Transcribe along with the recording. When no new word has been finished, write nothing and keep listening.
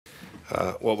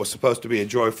What was supposed to be a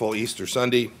joyful Easter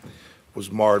Sunday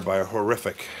was marred by a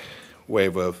horrific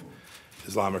wave of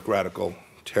Islamic radical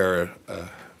terror,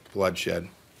 bloodshed.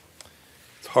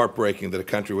 It's heartbreaking that a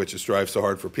country which has strived so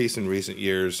hard for peace in recent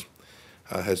years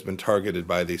has been targeted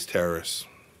by these terrorists.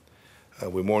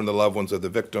 We mourn the loved ones of the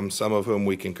victims, some of whom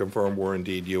we can confirm were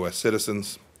indeed U.S.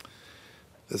 citizens.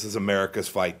 This is America's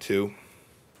fight, too.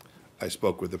 I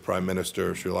spoke with the Prime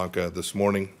Minister of Sri Lanka this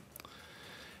morning,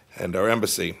 and our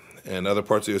embassy and other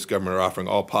parts of the U.S. government are offering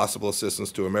all possible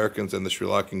assistance to Americans and the Sri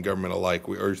Lankan government alike.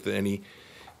 We urge that any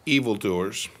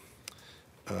evildoers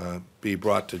be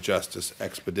brought to justice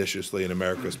expeditiously, and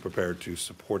America is prepared to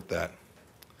support that.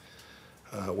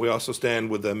 We also stand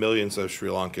with the millions of Sri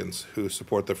Lankans who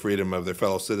support the freedom of their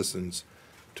fellow citizens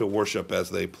to worship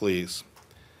as they please.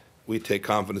 We take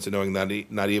confidence in knowing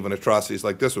that not even atrocities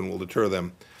like this one will deter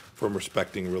them from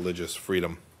respecting religious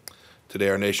freedom. Today,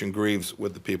 our nation grieves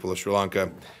with the people of Sri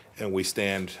Lanka, and we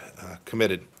stand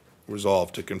committed,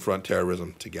 resolved to confront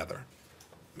terrorism together.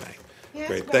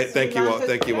 Great. Thank you all.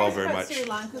 Thank you all very much. Sri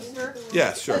Lanka, sir?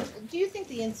 Yes, sure. Do you think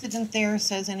the incident there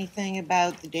says anything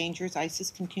about the dangers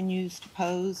ISIS continues to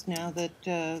pose now that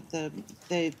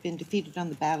they've been defeated on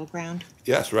the battleground?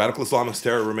 Yes, radical Islamist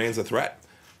terror remains a threat.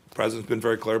 The President's been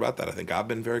very clear about that. I think I've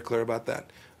been very clear about that.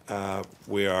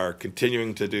 We are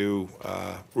continuing to do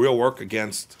real work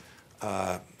against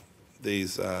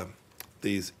these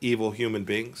evil human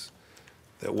beings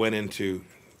that went into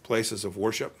places of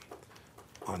worship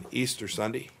on Easter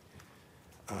Sunday.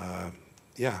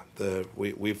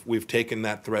 We've taken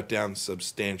that threat down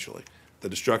substantially. The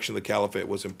destruction of the caliphate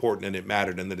was important, and it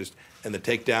mattered, and the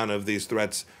takedown of these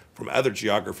threats from other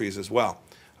geographies as well.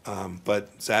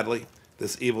 But sadly,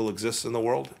 this evil exists in the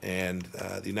world, and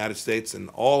the United States and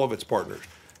all of its partners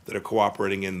that are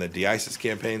cooperating in the de-ISIS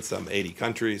campaign, some 80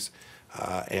 countries,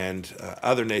 and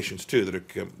other nations too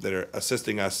that are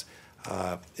assisting us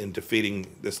in defeating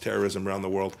this terrorism around the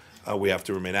world. We have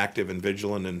to remain active and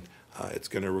vigilant, and it's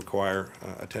going to require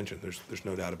attention. There's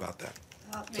no doubt about that.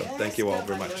 So thank you all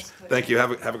very much. Thank you.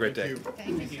 Have a great day.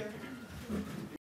 Thank you, sir.